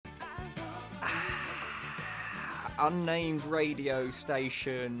unnamed radio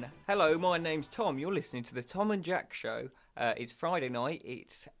station. Hello, my name's Tom. You're listening to the Tom and Jack Show. It's Friday night.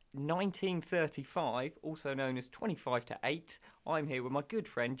 It's 19:35, also known as 25 to 8. I'm here with my good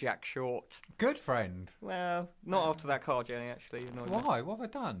friend Jack Short. Good friend? Well, not after that car journey, actually. Why? What have I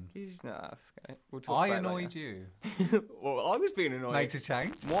done? We'll talk I about annoyed you. Well, I was being annoyed. Made a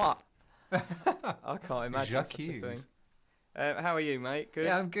change? What? I can't imagine such a thing. How are you, mate? Good?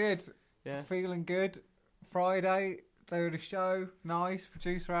 Yeah, I'm good. Yeah. Feeling good. Friday, day of the show. Nice.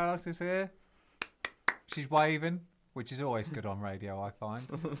 Producer Alice is here. She's waving, which is always good on radio, I find.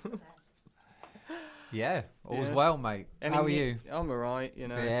 Yeah, all's well, mate. How are you? I'm alright, you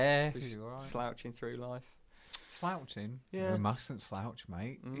know. Yeah, just you're alright. Slouching through life. Slouching? Yeah. You mustn't slouch,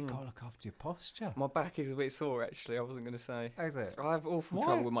 mate. You've got to look after your posture. My back is a bit sore, actually. I wasn't going to say. Is it? I have awful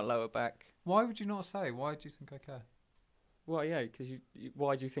trouble with my lower back. Why would you not say? Why do you think I care? Well, yeah, because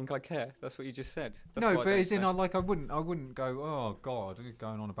why do you think I care? That's what you just said. That's No, but as in, I wouldn't go, oh, God, you're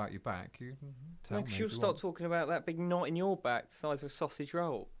going on about your back. You tell me. Because you'll start talking about that big knot in your back the size of a sausage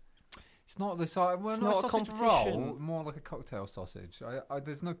roll. It's not the size. Well, it's not not a a sausage competition. roll, more like a cocktail sausage.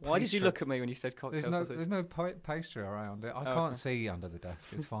 There's no. Why did you look at me when you said cocktail sausage? There's no pastry around it. I can't see under the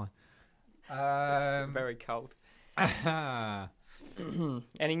desk. It's fine. It's very cold.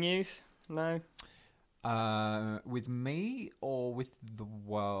 Any news? No. With me or with the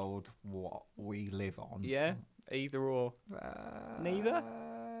world what we live on? Yeah, either or. Neither?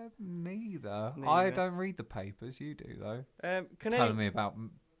 Neither. I don't read the papers. You do, though. Telling me about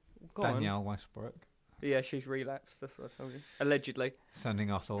Danielle Westbrook. Yeah, she's relapsed. That's what I told you. Allegedly.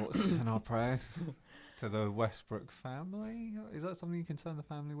 Sending our thoughts and our prayers to the Westbrook family. Is that something you concern the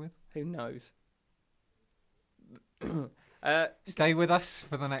family with? Who knows? Stay with us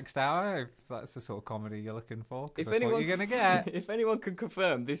for the next hour if that's the sort of comedy you're looking for, because that's what you're going to get. If anyone can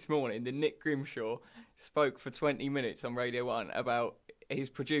confirm this morning that Nick Grimshaw spoke for 20 minutes on Radio 1 about his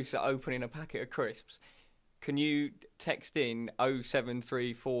producer opening a packet of crisps, can you text in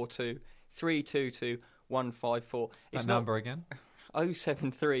 07342 322 154? That number again?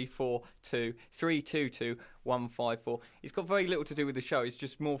 07342 322 154. It's got very little to do with the show. It's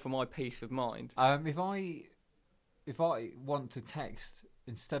just more for my peace of mind. If I want to text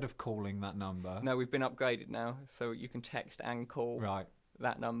instead of calling that number... No, we've been upgraded now, so you can text and call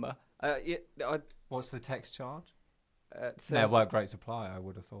that number. What's the text charge? So network rate supply, I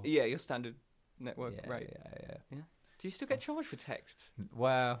would have thought. Yeah, your standard network rate. Yeah. Do you still get charged for texts?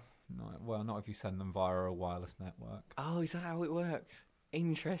 Well, not if you send them via a wireless network. Oh, is that how it works?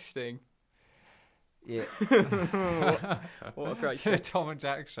 Interesting. Yeah. what a great show. Tom and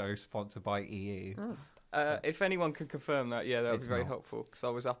Jack Show, sponsored by EE. If anyone can confirm that, that would be very helpful, because I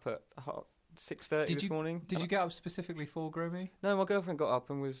was up at 6:30 this morning. Did you get up specifically for Groomy? No, my girlfriend got up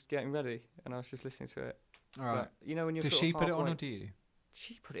and was getting ready, and I was just listening to it. All right. But, you know, when you're Does she put it on, or do you?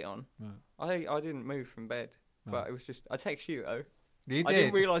 She put it on. Right. I didn't move from bed, but it was just... I text you, though. You did? I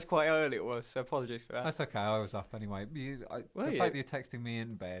didn't realise quite early it was, so apologies for that. That's okay, I was up anyway. The fact that you're texting me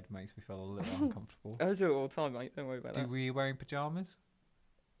in bed makes me feel a little uncomfortable. I do it all the time, mate. Don't worry about that. Were you wearing pyjamas?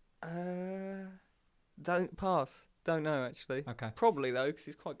 Don't know, actually. Okay. Probably, though, because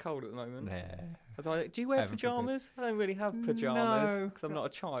it's quite cold at the moment. Yeah. Do you wear pyjamas? I don't really have pyjamas, because I'm not a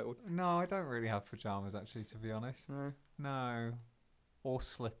child. No, I don't really have pyjamas, actually, to be honest. No. Or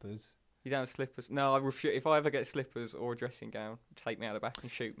slippers. You don't have slippers? No, I refuse. If I ever get slippers or a dressing gown, take me out of the back and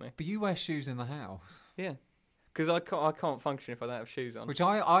shoot me. But you wear shoes in the house. Yeah. Because I can't function if I don't have shoes on. Which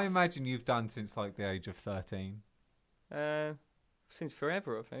I imagine you've done since, like, the age of 13. Since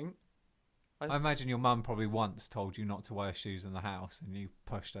forever, I think. I imagine your mum probably once told you not to wear shoes in the house and you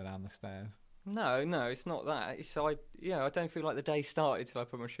pushed her down the stairs. No, it's not that. I don't feel like the day started till I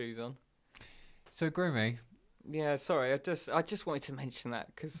put my shoes on. So, Groomy. Yeah, sorry, I just wanted to mention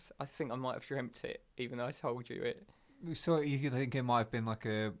that because I think I might have dreamt it, even though I told you it. So you think it might have been like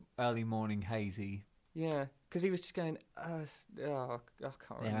a early morning hazy? Yeah, because he was just going, I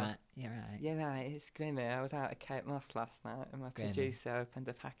can't remember. You're right. Yeah, right, it's Grimmy. I was out at Cape Moss last night and my producer opened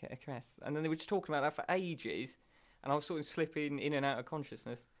a packet of crisps. And then they were just talking about that for ages, and I was sort of slipping in and out of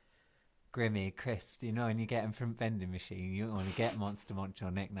consciousness. Grimmy, crisps, you know, when you get them from vending machine, you don't want to get Monster Munch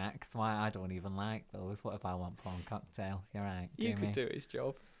or Knick Knacks. Why, I don't even like those. What if I want prawn cocktail? You're right. You could do his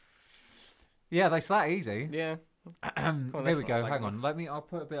job. Yeah, that's that easy. Yeah. On, here we go. Hang on. I'll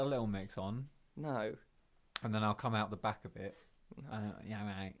put a bit of Little Mix on. No. And then I'll come out the back of it. No. Yeah,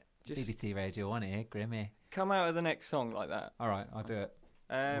 right. BBC Radio 1 here, Grimmy. Come out of the next song like that. All right, I'll do it.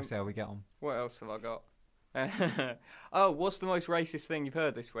 We'll see how we get on. What else have I got? Oh, what's the most racist thing you've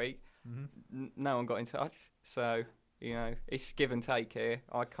heard this week? Mm-hmm. No one got in touch, so You know, it's give and take here.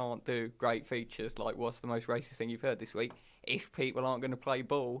 I can't do great features like what's the most racist thing you've heard this week if people aren't going to play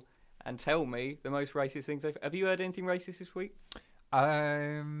ball and tell me the most racist things they've... Have you heard anything racist this week?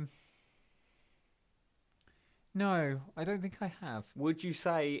 No, I don't think I have. Would you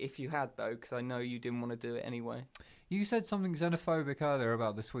say if you had, though, because I know you didn't want to do it anyway? You said something xenophobic earlier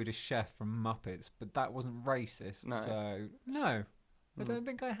about the Swedish chef from Muppets, but that wasn't racist. No. So, no, I don't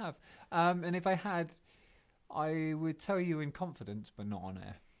think I have. And if I had, I would tell you in confidence, but not on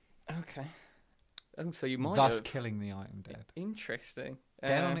air. Okay. Oh, so you might Thus have... killing the item dead. Interesting.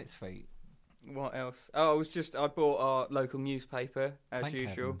 Get on its feet. What else? Oh, I bought our local newspaper, as Thank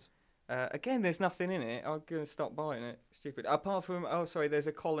usual. heavens. Again, there's nothing in it. I'm going to stop buying it. Stupid. Apart from, there's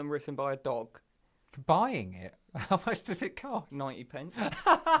a column written by a dog. Buying it? How much does it cost? 90 pence.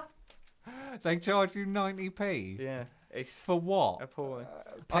 They charge you 90p? Yeah. It's For what? appalling.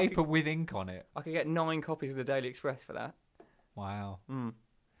 Paper with ink on it. I could get 9 copies of the Daily Express for that. Wow. Mm.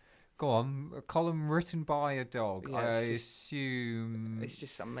 Go on. A column written by a dog. Yeah, I assume... It's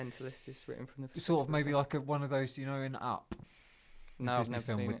just some mentalist just written from the... Sort of maybe like one of those, in Up. No, I've Disney never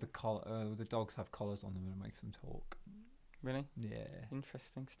film seen with it. the dogs have collars on them and it makes them talk. Really? Yeah.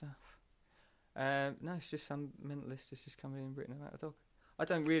 Interesting stuff. No, it's just some mentalist has just come in and written about a dog. I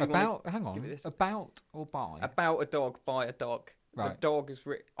don't really want to... Hang on. About or by? About a dog, by a dog. Right. The dog is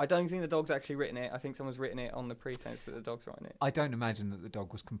written... I don't think the dog's actually written it. I think someone's written it on the pretense that the dog's writing it. I don't imagine that the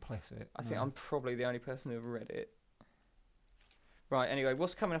dog was complicit. I think I'm probably the only person who ever read it. Right, anyway,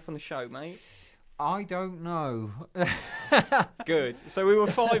 what's coming up on the show, mate? I don't know. Good. So we were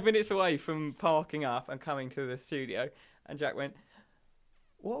 5 minutes away from parking up and coming to the studio, and Jack went,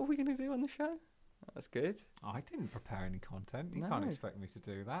 "What are we going to do on the show?" That's good. I didn't prepare any content. You No. can't expect me to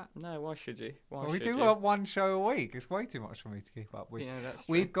do that. No, why should you? We do one show a week. It's way too much for me to keep up with. Yeah, that's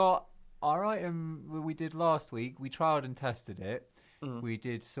true. We've got our item we did last week. We trialed and tested it. Mm. We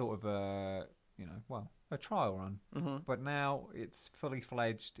did sort of a trial run. Mm-hmm. But now it's fully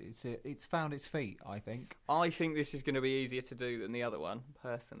fledged. It's found its feet, I think. I think this is going to be easier to do than the other one,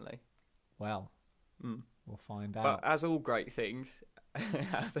 personally. Well, we'll find out. But as all great things,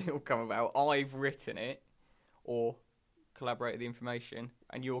 as they all come about, I've written it or collaborated the information,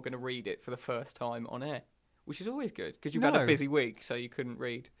 and you're going to read it for the first time on air, which is always good because you've had a busy week, so you couldn't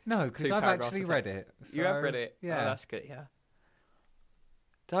read. No, because I've actually read it. So you have read it. Yeah, oh, that's good. Yeah.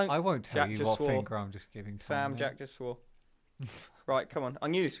 I won't tell Jack you just what swore. finger I'm just giving. Sam, Jack just swore. Right, come on. I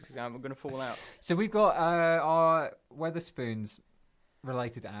knew this was going to fall out. So we've got our Weatherspoons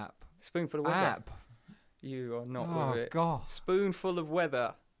related app. Spoonful of Weather. App. You are not with it. Oh, God. Spoonful of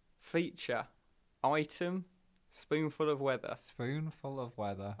Weather. Feature. Item. Spoonful of Weather. Spoonful of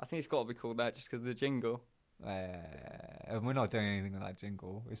Weather. I think it's got to be called that just because of the jingle. And we're not doing anything with that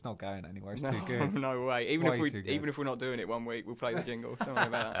jingle. It's not going anywhere. It's too good. No way. Even if we're not doing it one week, we'll play the jingle. Don't worry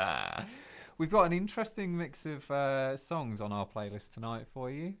about that. We've got an interesting mix of songs on our playlist tonight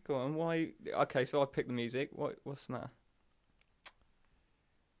for you. Go on. Why? Okay, so I've picked the music. What's the matter?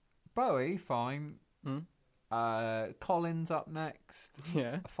 Bowie, fine. Hmm? Collins up next.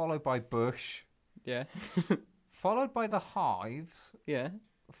 Yeah. Followed by Bush. Yeah. Followed by The Hives. Yeah.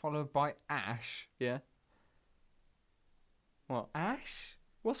 Followed by Ash. Yeah. What? Ash?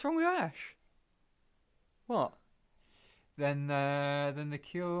 What's wrong with Ash? What? Then The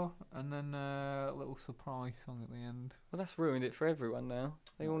Cure, and then a little surprise song at the end. Well, that's ruined it for everyone now.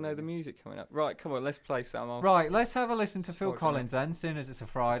 They all know the music coming up. Right, come on, let's play some. Right, let's have a listen to Phil Collins then, soon as it's a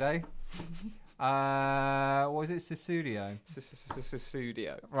Friday. What was it? Sussudio.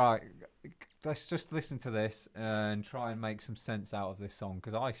 Studio. Right, let's just listen to this and try and make some sense out of this song,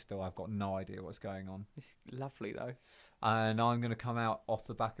 because I've got no idea what's going on. It's lovely, though. And I'm going to come out off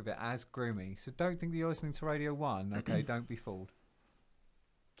the back of it as Groomy. So don't think that you're listening to Radio 1, okay? Don't be fooled.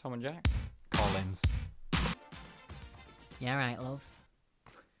 Tom and Jack. Collins. Yeah, right, loves.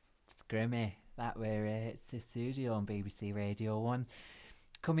 It's Groomy. It's the studio on BBC Radio 1.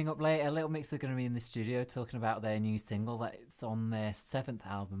 Coming up later, Little Mix are going to be in the studio talking about their new single that's on their 7th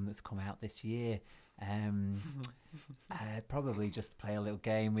album that's come out this year. Probably just play a little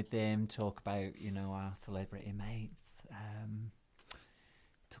game with them, talk about, our celebrity mates.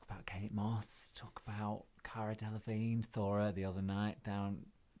 Talk about Kate Moss, talk about Cara Delevingne, Thora the other night down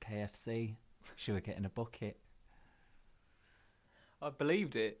KFC. She were getting a bucket. I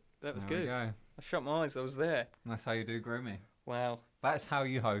believed it. That was good. I shut my eyes. I was there. And that's how you do Groomy. Wow. That's how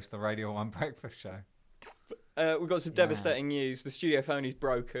you host the Radio 1 breakfast show. We've got some devastating news. The studio phone is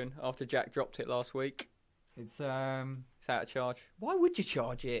broken after Jack dropped it last week. It's out of charge. Why would you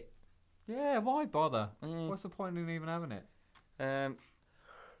charge it? Yeah, why bother? What's the point in even having it?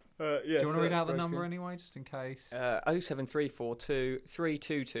 Yeah, Do you want to read out the number anyway, just in case? 07342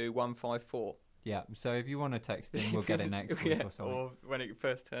 322 154. Yeah, so if you want to text in, we'll get it next week or something. Or when it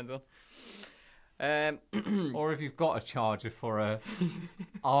first turns on. Or if you've got a charger for a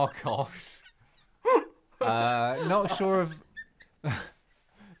Arcos. Not sure of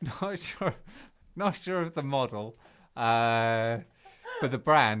the model. But the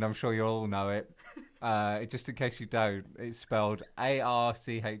brand, I'm sure you all know it. Just in case you don't, it's spelled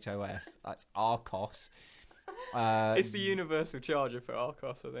ARCHOS. That's Arcos. It's the universal charger for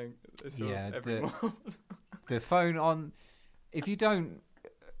Arcos, I think. The phone on. If you don't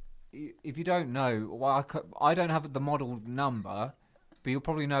know, well, I don't have the model number, but you'll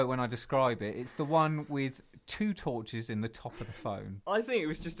probably know it when I describe it. It's the one with 2 torches in the top of the phone. I think it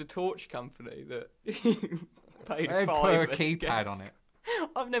was just a torch company that paid They $5. put a keypad on it.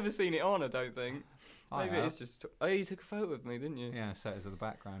 I've never seen it on, I don't think. I Maybe have. it's just... Oh, you took a photo of me, didn't you? Yeah, set as the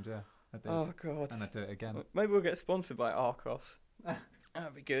background, yeah. I did. Oh, God. And I'd do it again. Maybe we'll get sponsored by Arcos.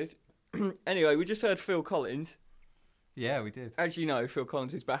 That'd be good. Anyway, we just heard Phil Collins. Yeah, we did. As you know, Phil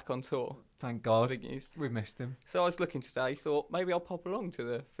Collins is back on tour. Thank God. Big news. We missed him. So I was looking today, thought maybe I'll pop along to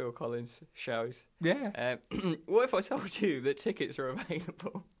the Phil Collins shows. Yeah. What if I told you that tickets are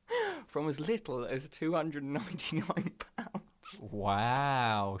available from as little as £299?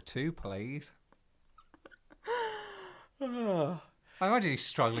 Wow. 2, please. I imagine he's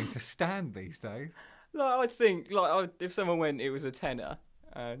struggling to stand these days. I think if someone went, it was a tenner,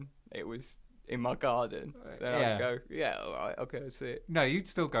 and it was in my garden, then I'd go, yeah, all right, I'll go see it. No, you'd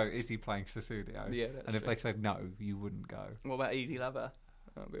still go, is he playing Sussudio? Yeah, that's And if true. they said no, you wouldn't go. What about Easy Lover?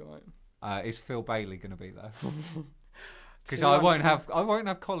 That'd be all right. Is Phil Bailey going to be there? Because I won't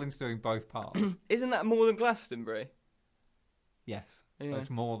have Collins doing both parts. Isn't that more than Glastonbury? Yes, Yeah. that's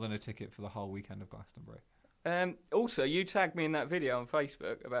more than a ticket for the whole weekend of Glastonbury. Also, you tagged me in that video on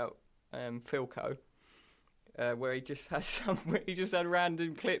Facebook about Philco, where he just had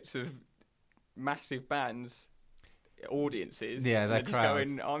random clips of massive bands, audiences. Yeah, and they're just crowds.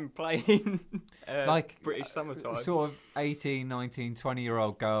 going, I'm playing Like British Summertime. Sort of 18, 19,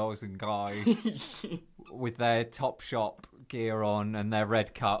 20-year-old girls and guys with their Topshop gear on and their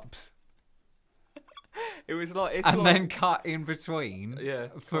red cups. It was like, then cut in between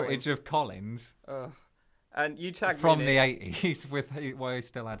footage Collins. of Collins And you tagged from me the in it, 80s where he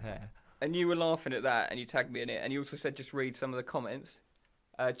still had hair. and you were laughing at that, and you tagged me in it, and you also said just read some of the comments,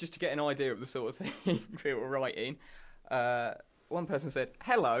 just to get an idea of the sort of thing people were writing. One person said,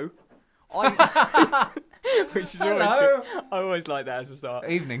 "Hello." Which is always good. I always like that as a start.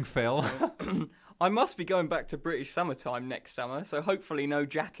 Evening, Phil. I must be going back to British Summertime next summer, so hopefully no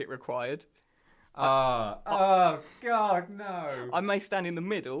jacket required. Oh, God, no. I may stand in the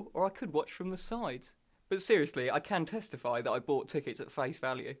middle, or I could watch from the sides. But seriously, I can testify that I bought tickets at face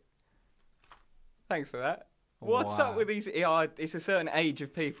value. Thanks for that. What's Wow. up with these? It's a certain age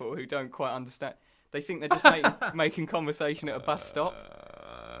of people who don't quite understand. They think they're just making conversation at a bus stop.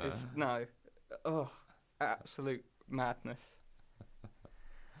 Absolute madness.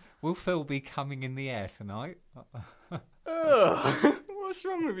 Will Phil be coming in the air tonight? Ugh, what's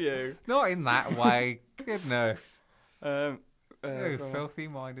wrong with you? Not in that way. Goodness. Well,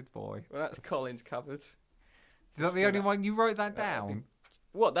 Filthy-minded boy. that's Collins covered. Is that the only one you wrote that down?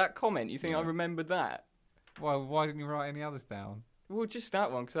 What, that comment? You think I remembered that? Well, why didn't you write any others down? Well, just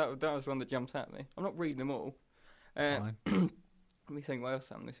that one, because that was the one that jumped at me. I'm not reading them all. Fine. Let me think what else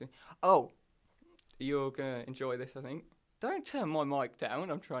happened this week. Oh, you're going to enjoy this, I think. Don't turn my mic down,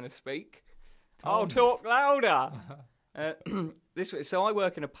 I'm trying to speak. I'll talk louder. So I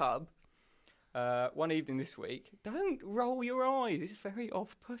work in a pub. One evening this week. Don't roll your eyes, it's very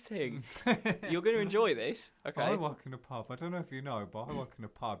off-putting. You're going to enjoy this, okay? I work in a pub. I don't know if you know, but I work in a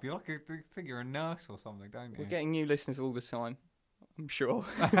pub. You think you're a nurse or something, don't you? We're getting new listeners all the time, I'm sure.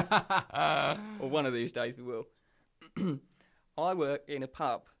 Or one of these days we will. I work in a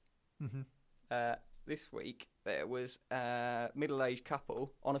pub. Mm-hmm. This week there was a middle-aged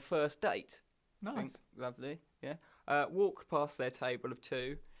couple on a first date. Nice. Lovely, yeah. Walked past their table of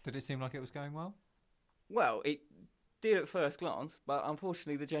 2. Did it seem like it was going well? Well, it did at first glance, but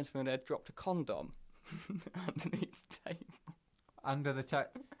unfortunately the gentleman had dropped a condom underneath the table. Under the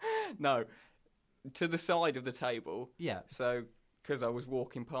No, to the side of the table. Yeah. So, because I was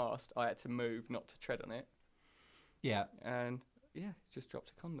walking past, I had to move not to tread on it. Yeah. And, yeah, just dropped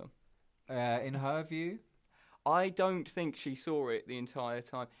a condom. In her view? I don't think she saw it the entire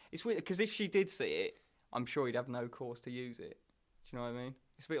time. It's weird, because if she did see it, I'm sure he'd have no cause to use it. Do you know what I mean?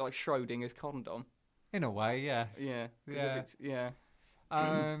 It's a bit like Schrodinger's condom. In a way, yeah. Yeah. Yeah. Yeah.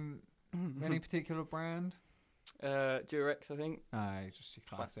 Any particular brand? Durex, I think. No, it's just your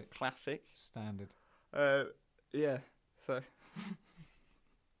classic. Classic. Standard. Yeah, so...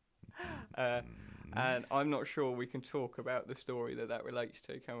 and I'm not sure we can talk about the story that relates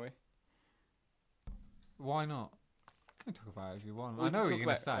to, can we? Why not? You can talk about it if you want. We I know can what talk you're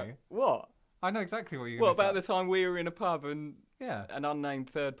going to about- say. What? I know exactly what you're What going to say. about the time we were in a pub and Yeah, an unnamed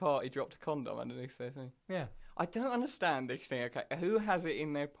third party dropped a condom underneath their thing? yeah. I don't understand this thing, okay? Who has it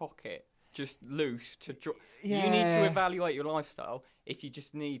in their pocket, just loose, to drop? Yeah. You need to evaluate your lifestyle if you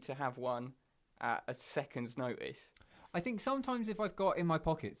just need to have one at a second's notice. I think sometimes if I've got in my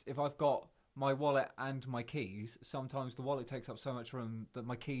pockets, if I've got my wallet and my keys, sometimes the wallet takes up so much room that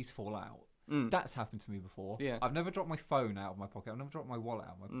my keys fall out. That's happened to me before. Yeah. I've never dropped my phone out of my pocket. I've never dropped my wallet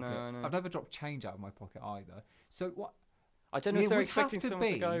out of my pocket. No, no. I've never dropped change out of my pocket either. So what? I don't know It if they're would have expecting to someone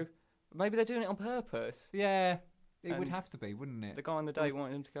to be- go... Maybe they're doing it on purpose. Yeah, it would And have to be, wouldn't it? The guy on the date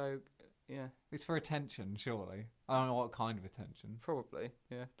wanted him to go... Yeah, It's for attention, surely. I don't know what kind of attention. probably.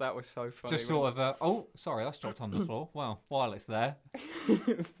 Yeah, that was so funny. Just sort of oh, sorry, that's dropped on the floor. Well, while it's there.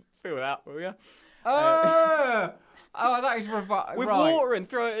 Feel that, will you? Oh, that is With right. water and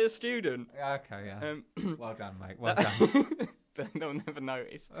throw it at a student. Yeah, okay, yeah. Well done, mate. Well done. They'll never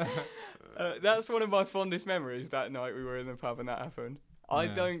notice. That's one of my fondest memories, that night we were in the pub and that happened. I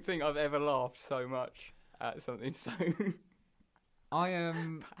Yeah. don't think I've ever laughed so much at something so... I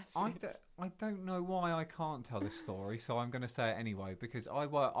passive. I don't know why I can't tell this story, so I'm going to say it anyway because I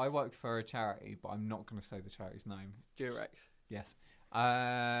work for a charity, but I'm not going to say the charity's name. Durex. Yes,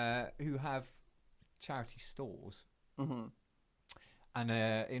 who have charity stores, and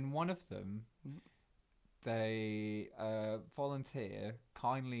in one of them, they volunteer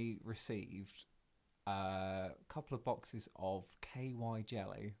kindly received a couple of boxes of KY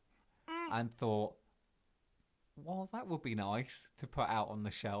jelly, and thought, well, that would be nice to put out on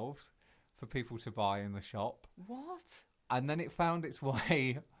the shelves for people to buy in the shop. What? And then it found its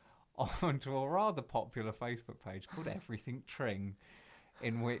way onto a rather popular Facebook page called Everything Tring,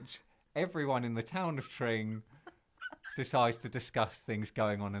 in which everyone in the town of Tring decides to discuss things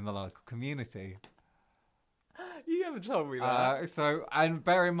going on in the local community. You haven't told me that. And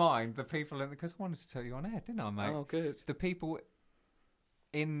bear in mind, the people because I wanted to tell you on air, didn't I, mate? Oh, good. The people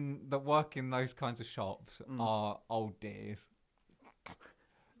that work in those kinds of shops are old dears.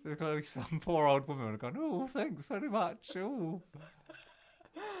 There's clearly some poor old woman who's gone, oh, thanks very much. Oh,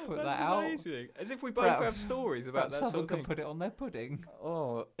 put That's that out. amazing. As if we both Perhaps- have stories about Perhaps that sort someone of could thing. put it on their pudding.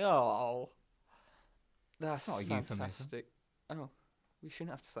 Oh. That's not a euphemism. fantastic. Oh, we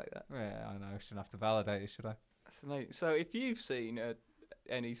shouldn't have to say that. Yeah, I know. I shouldn't have to validate it, should I? That's amazing. So if you've seen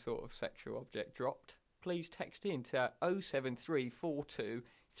any sort of sexual object dropped, please text in to 07342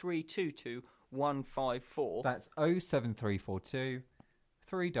 322 154. That's 07342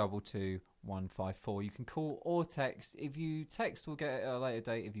 322 154. You can call or text. If you text, we'll get it at a later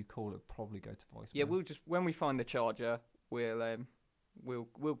date. If you call, it'll probably go to voicemail. Yeah, we'll just when we find the charger, we'll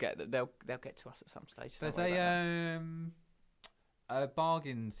get that. They'll get to us at some stage. There's Don't worry about a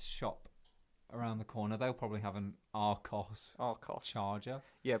bargains shop around the corner. They'll probably have an Arcos Arcos. charger.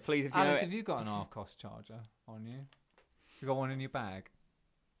 Yeah, please. If you Alice, know have you got an Arcos charger on you? You got one in your bag?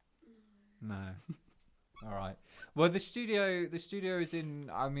 No. All right. Well, the studio is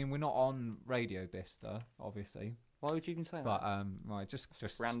in. I mean, we're not on Radio Bicester, obviously, why would you even say but that? right, just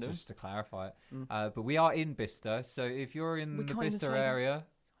random. just to clarify it. Mm. But we are in Bicester, so if you're in We the can't even Bicester say that. area,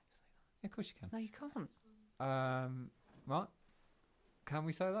 yeah, of course you can. No, you can't. What? Can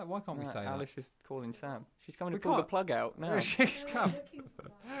we say that? Why can't we No, say Alice is calling Sam. She's coming We to pull the can't. plug out now. that? She's come.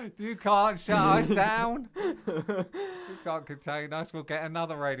 You can't shut us down. You can't contain us. We'll get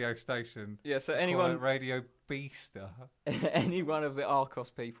another radio station. Yeah, so Call it anyone, Radio Beaster. any one of the Arcos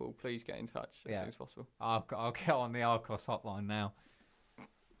people, please get in touch as Yeah. soon as possible. I'll get on the Arcos hotline now.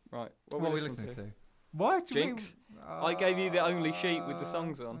 Right, What are we listening to? What? Jinx. I gave you the only sheet with the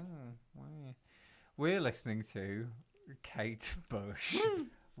songs on. Wow. We're listening to Kate Bush.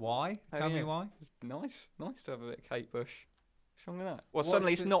 Why? Oh, Tell yeah. me why. Nice to have a bit of Kate Bush. What's wrong with that? Well, What's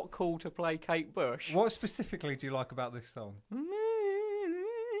suddenly it's the- not cool to play Kate Bush. What specifically do you like about this song?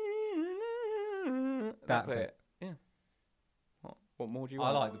 That bit. Yeah. What more do you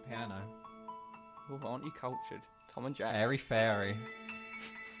I want? like the piano. Oh, aren't you cultured? Tom and Jack. Airy fairy.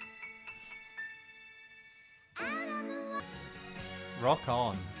 Rock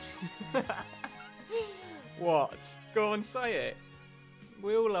on. What? Go on, say it.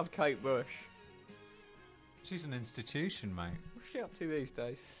 We all love Kate Bush. She's an institution, mate. What's she up to these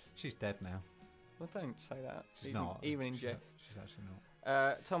days? She's dead now. Well, don't say that. She's even, not. Even in She's jest. She's actually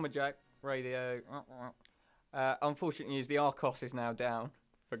not. Tom and Jack, radio. Unfortunate news, the Arcos is now down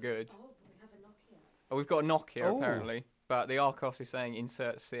for good. Oh, but we have a Nokia. Oh, we've got a Nokia Oh. apparently, but the Arcos is saying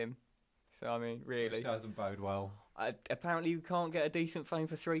insert SIM. So I mean, really, Which doesn't bode well. apparently you can't get a decent phone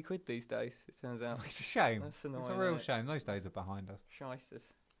for £3 these days. It turns out. It's a shame. That's annoying, It's a real isn't it? shame. Those days are behind us. Shysters.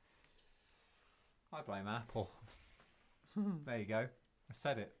 I blame Apple. There you go. I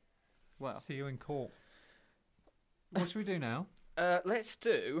said it. Well, See you in court. What should we do now? let's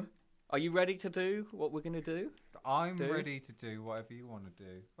do. Are you ready to do what we're going to do? I'm Do. ready to do whatever you want to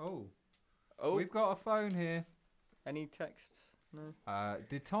do. Oh, We've got a phone here. any texts? No.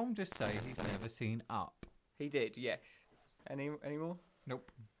 Did Tom just say he's never seen Up? He did. Yes. Any more? Nope.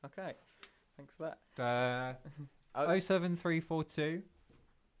 Okay. Thanks for that. 07342.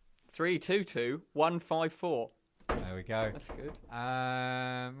 322154. There we go. That's good.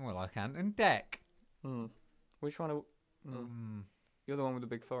 Well, I can't. And Deck. Which one? You're the one with the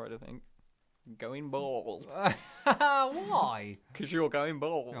big forehead, I think. Going bald. Why? Because you're going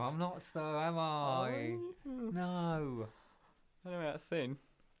bald. No, I'm not so, am I? No. I know that's thin.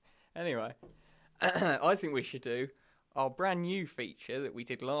 Anyway, I think we should do our brand new feature that we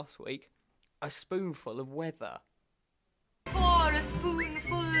did last week, A Spoonful of Weather. Pour a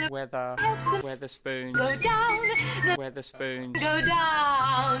spoonful of Weather, helps them weather spoons, go down, weather spoons, go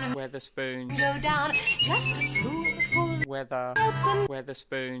down, weather spoons, go down. Just a spoonful weather, helps them weather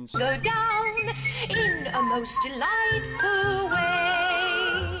spoons. go down in a most delightful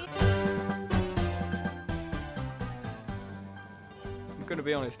way. I'm going to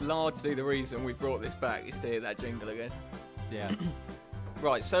be honest, largely the reason we brought this back is to hear that jingle again. Yeah.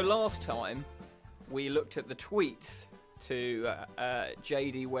 Right, so last time we looked at the tweets to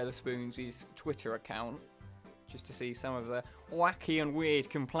JD Weatherspoons' Twitter account just to see some of the wacky and weird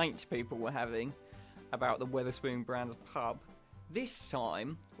complaints people were having about the Weatherspoon brand pub. This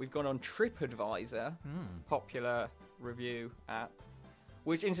time we've gone on TripAdvisor, popular review app,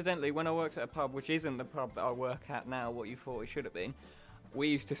 which incidentally, when I worked at a pub, which isn't the pub that I work at now, what you thought it should have been, we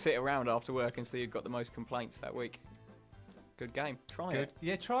used to sit around after work and see who'd got the most complaints that week. Good game. Try Good. it.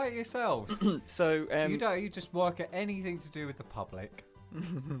 Yeah, try it yourselves. So You just work at anything to do with the public.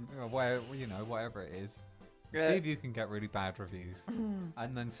 Whatever it is. See if you can get really bad reviews.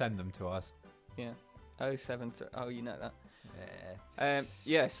 And then send them to us. Yeah. 073. Oh, you know that.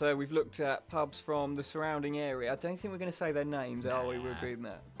 Yeah. So we've looked at pubs from the surrounding area. I don't think we're going to say their names, are we? We're agreed on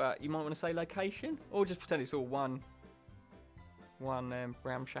that. But you might want to say location, or just pretend it's all one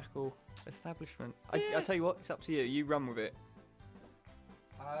ramshackle establishment. Yeah. I tell you what, it's up to you. You run with it.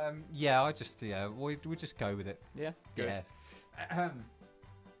 We'll just go with it. Yeah? Good. Yeah.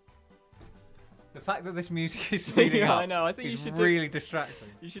 The fact that this music is speeding Yeah, up I know. I think you is should really distracting.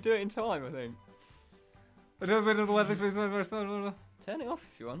 You should do it in time, I think. A little bit of the weather. Turn it off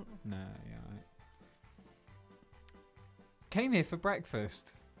if you want. No, yeah. Right. Came here for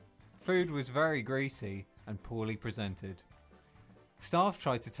breakfast. Food was very greasy and poorly presented. Staff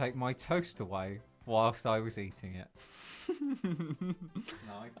tried to take my toast away whilst I was eating it.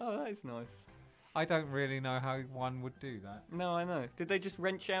 Nice. Oh, that is nice. I don't really know how one would do that. No, I know. Did they just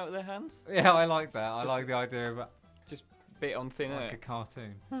wrench out their hands? Yeah, I like that. I like the idea of it. Just bit on thin Like air. a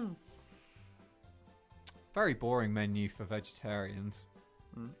cartoon. Very boring menu for vegetarians.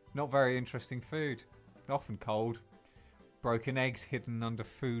 Not very interesting food. Often cold. Broken eggs hidden under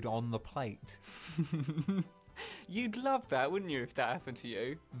food on the plate. You'd love that, wouldn't you, if that happened to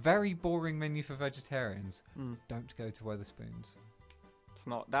you? Very boring menu for vegetarians. Don't go to Weatherspoons. It's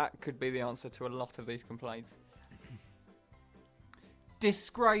not. That could be the answer to a lot of these complaints.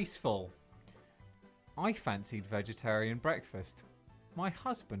 Disgraceful. I fancied vegetarian breakfast. My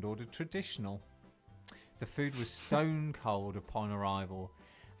husband ordered traditional. The food was stone cold upon arrival.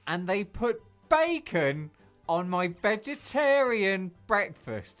 And they put bacon on my vegetarian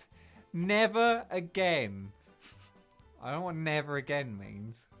breakfast. Never again. I don't know what never again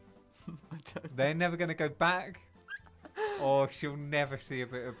means. They're never going to go back. Or she'll never see a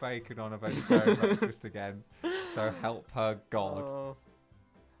bit of bacon on a vegetarian breakfast again. So help her God. Oh.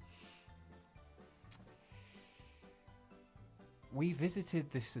 We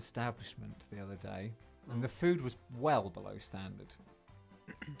visited this establishment the other day, and the food was well below standard.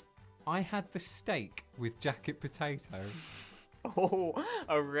 I had the steak with jacket potato. Oh,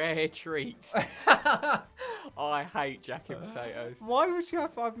 a rare treat. I hate jacket potatoes. Why would you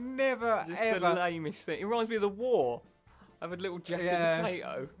have? I've never Just ever. the lamest thing. It reminds me of the war. I have a little jacket Yeah.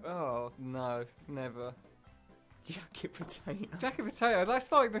 potato. Oh, no, never. Jacket potato. Jacket potato.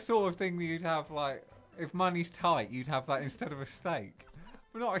 That's like the sort of thing that you'd have, like, if money's tight, you'd have that instead of a steak.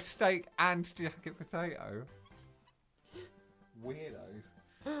 But not a steak and jacket potato. Weirdos.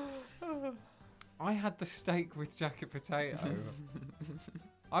 I had the steak with jacket potato.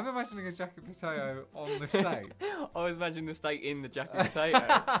 I'm imagining a jacket potato on the steak. I was imagining the steak in the jacket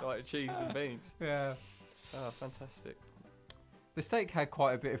potato, like cheese and beans. Yeah. Oh, fantastic. The steak had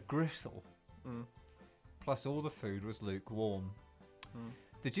quite a bit of gristle. Mm. Plus, all the food was lukewarm. Mm.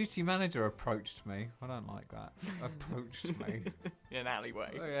 The duty manager approached me. I don't like that. Approached me. In an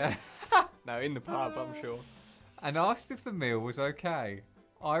alleyway. Oh, yeah. No, in the pub, I'm sure. And asked if the meal was okay.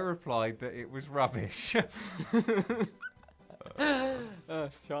 I replied that it was rubbish.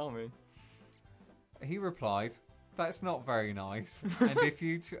 That's charming. He replied, "That's not very nice. And if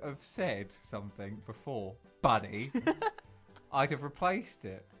you'd have said something before, buddy, I'd have replaced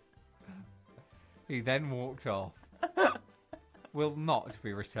it." He then walked off. Will not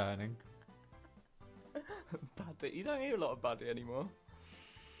be returning. Buddy. You don't hear a lot of buddy anymore.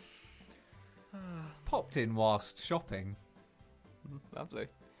 Popped in whilst shopping. Lovely.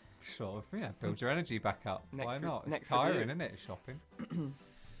 Sort of, yeah. Build your energy back up. Why not? It's next tiring, review. isn't it, shopping?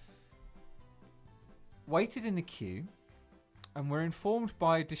 Waited in the queue and were informed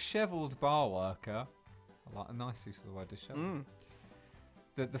by a dishevelled bar worker, I like a nice use of the word dishevelled,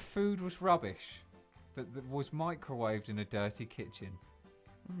 that the food was rubbish, that was microwaved in a dirty kitchen.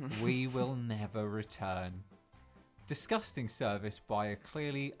 We will never return. Disgusting service by a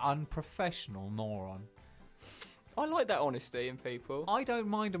clearly unprofessional moron. I like that honesty in people. I don't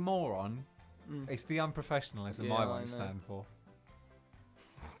mind a moron. It's the unprofessionalism Yeah, I I won't know. stand for.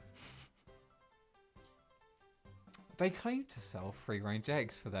 They claimed to sell free-range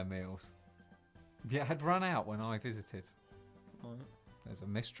eggs for their meals, yet had run out when I visited. Right. There's a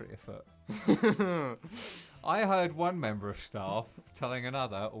mystery afoot. I heard one member of staff telling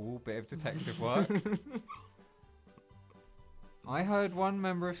another, bit of detective work. I heard one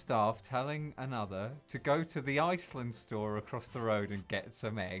member of staff telling another to go to the Iceland store across the road and get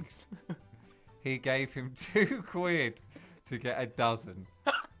some eggs. He gave him £2 to get a dozen.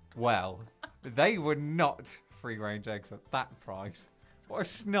 Well, they were not free-range eggs at that price. What a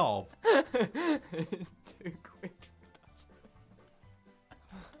snob. £2.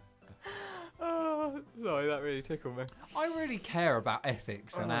 Oh, sorry, that really tickled me. I really care about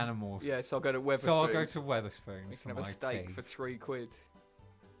ethics and animals. Yeah, so I'll go to Weatherspoons. So I'll go to Weatherspoons We for can have my a steak tea. for £3.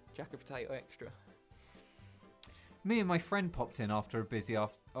 Jacket potato extra. Me and my friend popped in after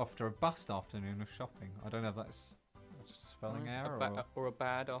a bust afternoon of shopping. I don't know if that's just a spelling error Or a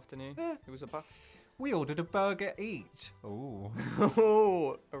bad afternoon. Yeah. It was a bus. We ordered a burger each. Ooh.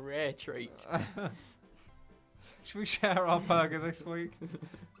 Oh, a rare treat. Should we share our burger this week?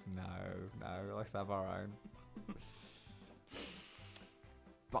 No, let's have our own.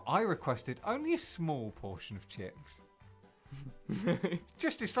 But I requested only a small portion of chips.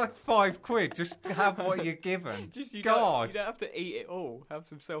 It's like £5. Just have what you're given. You God. don't have to eat it all. Have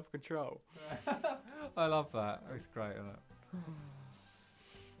some self-control. I love that. It's great, isn't it?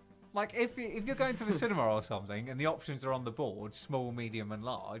 Like, if you're going to the cinema or something and the options are on the board, small, medium and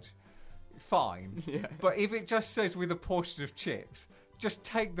large, fine. Yeah. But if it just says with a portion of chips, just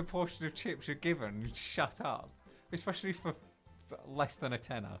take the portion of chips you're given and shut up. Especially for less than a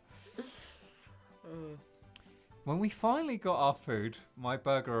tenner. When we finally got our food, my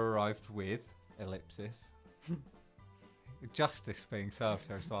burger arrived with, justice being served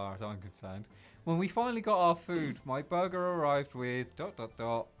here as far as I'm concerned. When we finally got our food, my burger arrived with ...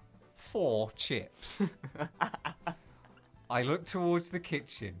 4 chips. I looked towards the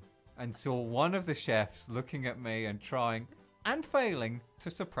kitchen and saw one of the chefs looking at me and trying, and failing, to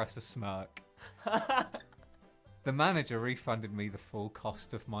suppress a smirk. The manager refunded me the full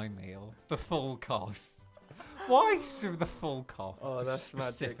cost of my meal. The full cost. Why the full cost? Oh, that's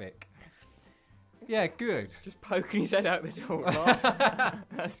specific. Yeah, good. Just poking his head out the door.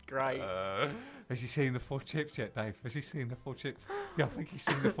 That's great. Has he seen the 4 chips yet, Dave? Has he seen the 4 chips? Yeah, I think he's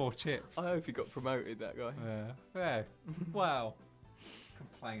seen the 4 chips. I hope he got promoted, that guy. Yeah. Wow.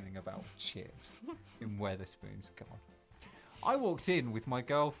 Complaining about chips in Weatherspoons. God. I walked in with my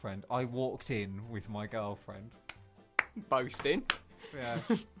girlfriend. Boasting. Yeah.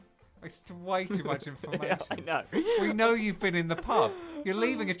 It's way too much information. Yeah, I know. We know you've been in the pub. You're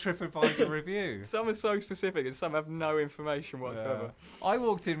leaving a TripAdvisor review. Some are so specific and some have no information whatsoever. Yeah. I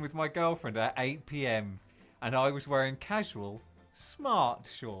walked in with my girlfriend at 8 p.m. and I was wearing casual, smart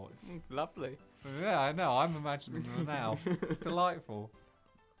shorts. Lovely. Yeah, I know. I'm imagining them now. Delightful.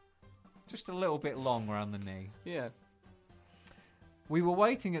 Just a little bit long around the knee. Yeah. We were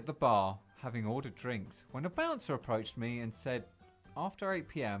waiting at the bar, having ordered drinks, when a bouncer approached me and said, after 8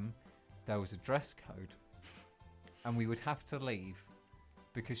 p.m, there was a dress code, and we would have to leave,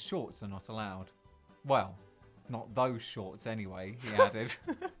 because shorts are not allowed. Well, not those shorts anyway, he added.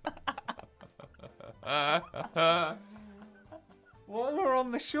 What were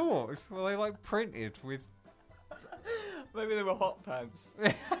on the shorts? Were they like printed with? Maybe they were hot pants.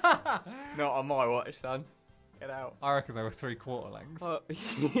 Not on my watch, son. Get out. I reckon they were 3/4 length.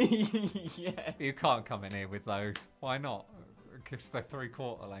 Yeah. You can't come in here with those. Why not? Because they're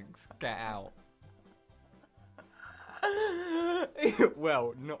 3/4 lengths. Get out.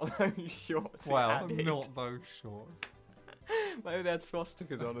 Well, not those shorts. it Well, added. not those shorts. Maybe they had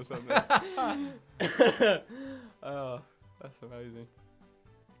swastikas on or something. Oh, that's amazing.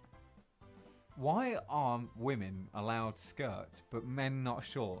 Why aren't women allowed skirts, but men not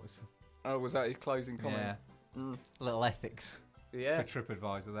shorts? Oh, was that his closing comment? Yeah. Mm. Little ethics Yeah. for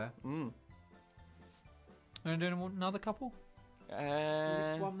TripAdvisor there. Mm. Want to do another couple?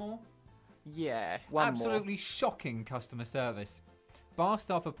 Just one more? Yeah. One Absolutely shocking customer service. Bar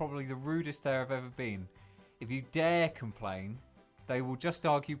staff are probably the rudest there have ever been. If you dare complain, they will just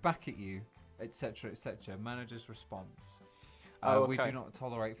argue back at you, etc., etc. Manager's response. We okay. do not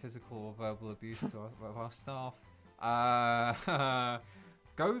tolerate physical or verbal abuse of our staff.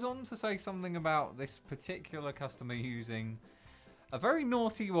 Goes on to say something about this particular customer using a very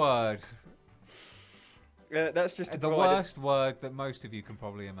naughty word. That's just The worst word that most of you can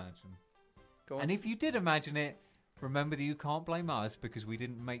probably imagine. Go on. And if you did imagine it, remember that you can't blame us because we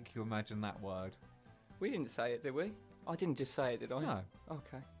didn't make you imagine that word. We didn't say it, did we? I didn't just say it, did I? No.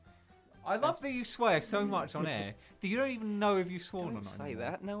 Okay. I love that you swear so much on air that you don't even know if you've sworn or Don't not. say anymore.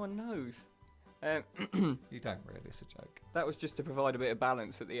 that. No one knows. You don't really, it's a joke. That was just to provide a bit of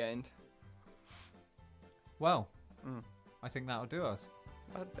balance at the end. Well, Mm. I think that'll do us.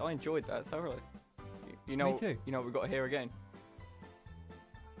 I enjoyed that thoroughly. You know, Me too. You know what we've got here again?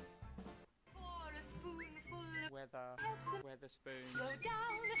 For a spoonful of Weather, helps them Weatherspoon, go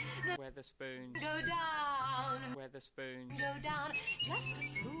down, Weatherspoon, go down, Weatherspoon, go down. Just a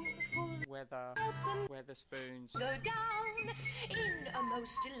spoonful Weather, helps them Weatherspoons. go down in a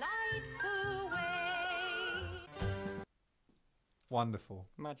most delightful way. Wonderful.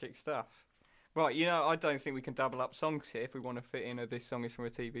 Magic stuff. Right, you know, I don't think we can double up songs here if we want to fit in this song is from a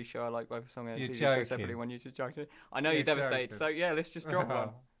TV show. I like both a song and a You're TV show joking. separately when you're joking. I know you're You're devastated, joking. so yeah, let's just drop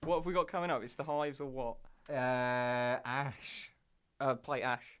one. What have we got coming up? It's the Hives or what? Ash. Play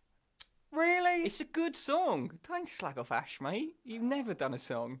Ash. Really? It's a good song. Don't slag off Ash, mate. You've never done a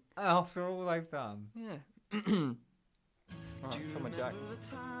song. After all they've done. Yeah. Right, come on, Jack.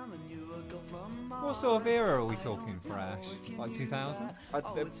 What sort of era are we talking for Ash? Like 2000?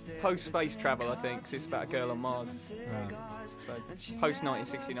 Post-space travel, I think, 'cause it's about a girl on Mars. Right. So,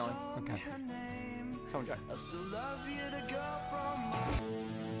 post-1969. Okay. Come on, Jack.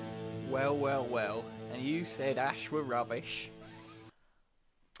 Well, well, well. And you said Ash were rubbish.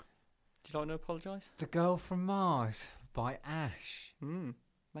 Do you like to apologise? The Girl from Mars by Ash.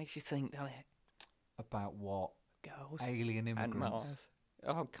 Makes you think, doesn't it? About what? Girls Alien and immigrants. Mars.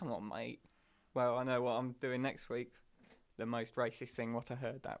 Oh, come on, mate. Well, I know what I'm doing next week. The most racist thing what I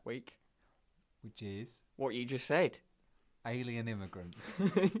heard that week. Which is What you just said. alien immigrants.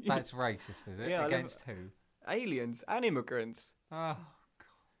 That's racist, is it? Yeah, I love Against who? Aliens and immigrants. Oh.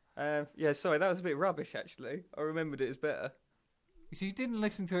 Yeah, sorry, that was a bit rubbish, actually. I remembered it as better. So you didn't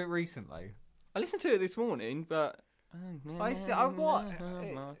listen to it recently? I listened to it this morning, but... what? Do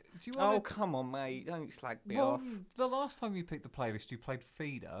you Oh, want come on, mate. Don't slag me Well, off. the last time you picked the playlist, you played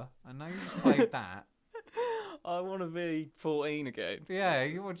Feeder, and now you just played that. I want to be 14 again. Yeah,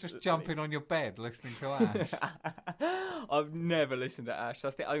 you were just jumping on your bed listening to Ash. I've never listened to Ash.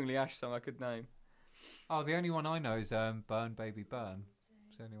 That's the only Ash song I could name. Oh, the only one I know is Burn Baby Burn.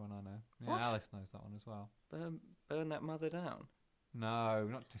 It's the only one I know. Yeah, What? Alice knows that one as well. Burn That Mother Down. No,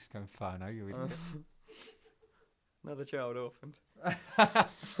 not Disco Inferno, you idiot. Another child orphaned.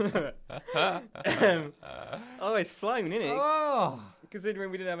 Oh, it's flown, isn't it? Oh!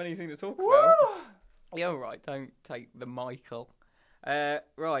 Considering we didn't have anything to talk about. Yeah, all right. Don't take the Michael.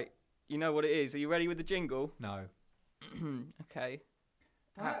 Right. You know what it is. Are you ready with the jingle? No. Okay.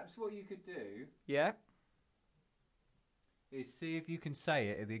 Perhaps what you could do Yeah? is see if you can say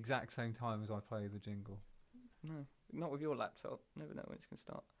it at the exact same time as I play the jingle. No. Not with your laptop. Never know when it's going to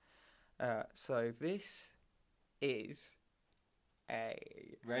start. So this is a...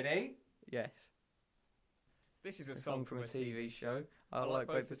 Ready? Yes. This is a song from a TV show. I like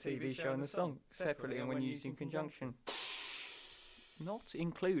both the TV show and the song, separately and when used in conjunction. Not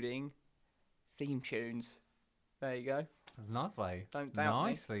including theme tunes. There you go. Lovely. Don't doubt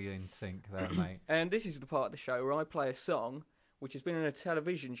me. Nicely in sync there, mate. And this is the part of the show where I play a song which has been in a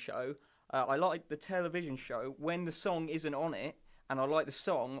television show. I like the television show when the song isn't on it, and I like the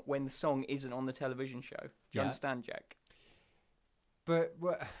song when the song isn't on the television show. Do you Yeah. understand, Jack? But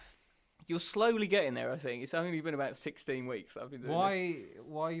You're slowly getting there, I think. It's only been about 16 weeks that I've been doing this.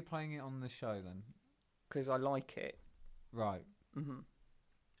 Why are you playing it on the show then? Because I like it. Right.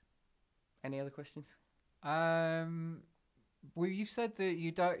 Any other questions? Well, you said that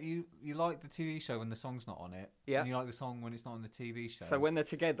you like the TV show when the song's not on it. Yeah. And you like the song when it's not on the TV show. So when they're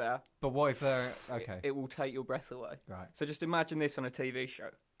together, But what if they're... Okay. it will take your breath away. Right. So just imagine this on a TV show.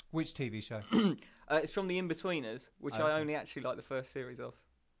 Which TV show? It's from the In-Betweeners, which Okay. I only actually like the first series of.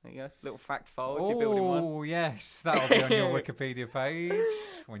 There you go. Little fact file if you're building one. Oh, yes. That'll be on your Wikipedia page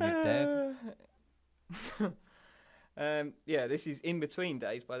when you're dead. Yeah, this is In Between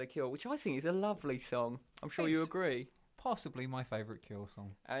Days by The Cure, which I think is a lovely song. I'm sure you It's- agree. Possibly my favourite Cure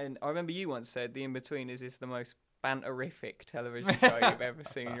song. And I remember you once said The In-Betweeners is the most banterific television show you've ever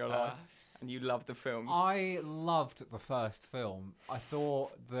seen in your life. And you love the films. I loved the first film. I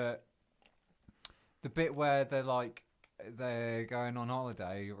thought that the bit where they're going on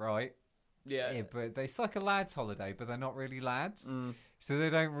holiday, right? Yeah. But it's like a lads' holiday, but they're not really lads, Mm. so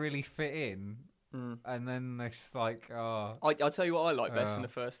they don't really fit in. Mm. And then it's like, oh, I'll tell you what I like best from the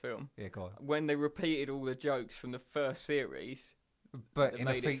first film. yeah, go on. When they repeated all the jokes from the first series. But that in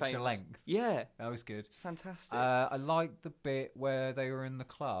a made it feature famous. length, Yeah. that was good. It's fantastic. I liked the bit where they were in the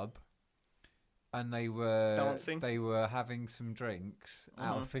club and they were Dancing. They were having some drinks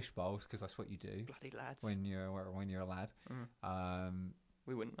out Mhm. of fish bowls, because that's what you do Bloody lads. when you're a lad.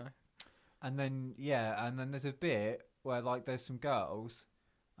 We wouldn't know. And then there's a bit where there's some girls,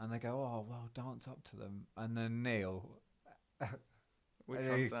 and they go, "Oh well, dance up to them." And then Neil, Which He's-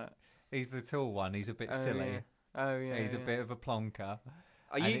 one's that? he's the tall one. He's a bit silly. Yeah. Oh, yeah. He's a yeah. bit of a plonker.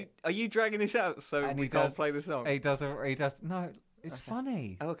 Are you dragging this out so and we he can't does- play the song? He does. No, it's Okay.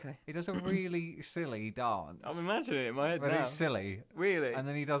 funny. Oh, okay. He does a really silly dance. I'm imagining it in my head but now. it's silly. Really? And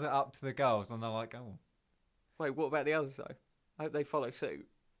then he does it up to the girls, and they're like, "Oh, Wait, what about the others though? I hope they follow suit.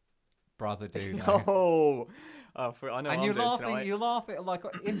 brother, do they?" Oh, I know. And what you're I'm doing laughing. tonight. You laugh at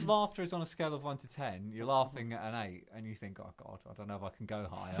if laughter is on a scale of 1 to 10, you're laughing at an 8, and you think, "Oh God, I don't know if I can go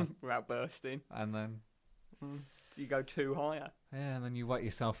higher." Without bursting. And then, Do you go too higher? yeah, and then you wet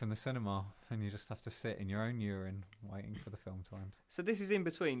yourself in the cinema, and you just have to sit in your own urine waiting for the film to end. So this is In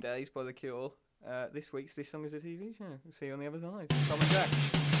Between Days by The Cure. This song is a TV show. We'll see you on the other side. Tom and Jack.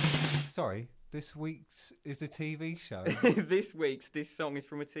 Sorry, this week's is a TV show. This song is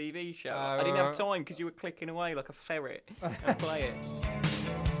from a TV show. I didn't have time because you were clicking away like a ferret. And play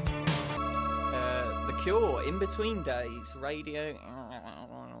it. The Cure, In Between Days, radio.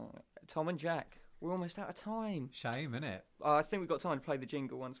 Tom and Jack. We're almost out of time. Shame, innit? I think we've got time to play the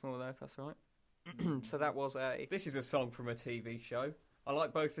jingle once more, though, if that's all right. So that was This is a song from a TV show. I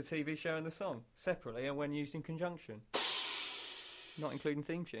like both the TV show and the song, separately and when used in conjunction. Not including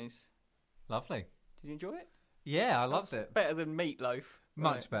theme tunes. Lovely. Did you enjoy it? Yeah, I loved it. Better than Meatloaf.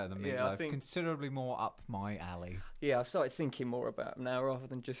 Much Right. better than Meatloaf. Yeah, I think, Considerably more up my alley. yeah, I started thinking more about them now rather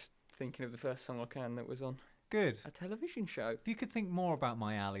than just thinking of the first song I can that was on Good. a television show. If you could think more about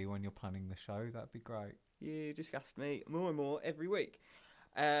my alley when you're planning the show, that'd be great. You disgust me more and more every week.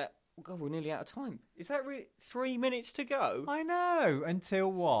 God, we're nearly out of time. Is that 3 minutes to go? I know.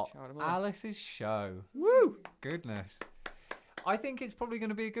 Until what? Child of mine. Alice's show. Woo! Goodness. I think it's probably going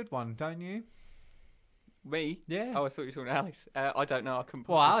to be a good one, don't you? Me? Yeah. Oh, I thought you were talking to Alice. I don't know. I couldn't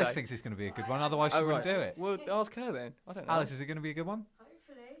Well, possibly Alice say. thinks it's going to be a good one, otherwise she Oh, wouldn't right. do it. Well, ask her then. I don't know. Alice, is it going to be a good one?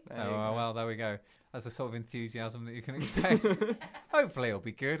 There Oh, you go. well, there we go. That's the sort of enthusiasm that you can expect. Hopefully it'll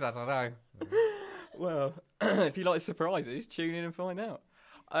be good. I don't know. Well, if you like surprises, tune in and find out.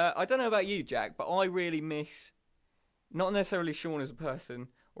 I don't know about you, Jack, but I really miss, not necessarily Sean as a person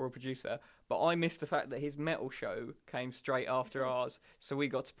or a producer, but I miss the fact that his metal show came straight after ours, so we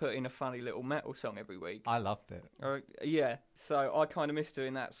got to put in a funny little metal song every week. I loved it. Yeah, so I kind of miss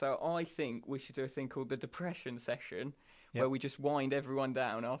doing that. So I think we should do a thing called the Depression Session, where we just wind everyone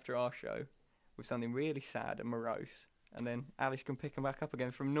down after our show with something really sad and morose, and then Alice can pick them back up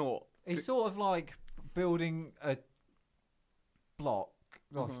again from naught. It's sort of like building a block,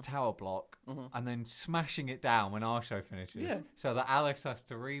 like a tower block, and then smashing it down when our show finishes. Yeah. So that Alex has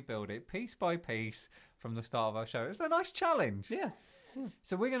to rebuild it piece by piece from the start of our show. It's a nice challenge. Yeah.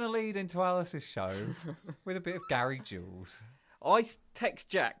 So we're going to lead into Alice's show with a bit of Gary Jules. I text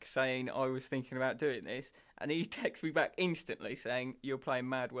Jack saying I was thinking about doing this, and he texts me back instantly saying, "You're playing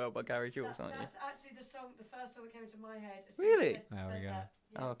Mad World by Gary Jules, aren't you?" That's actually the first song that came into my head. As Really? soon as There we said go. that.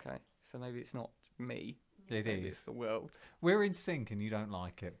 Yeah. Oh, okay, so maybe it's not me. It Maybe is. it's the world. We're in sync and you don't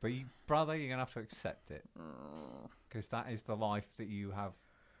like it. But, brother, you're going to have to accept it. Because that is the life that you have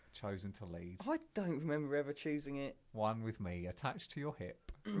chosen to lead. I don't remember ever choosing it. One with me, attached to your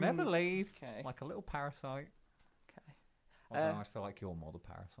hip. Never leave, Okay. like a little parasite. Although I feel like you're more the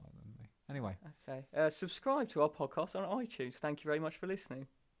parasite than me. Anyway. Okay. Subscribe to our podcast on iTunes. Thank you very much for listening.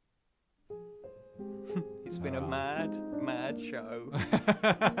 It's been a mad, mad show.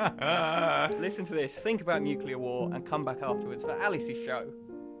 Listen to this, think about nuclear war, and come back afterwards for Alice's show.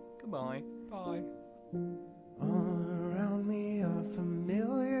 Goodbye. Bye. All around me are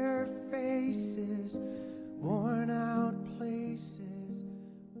familiar faces, worn out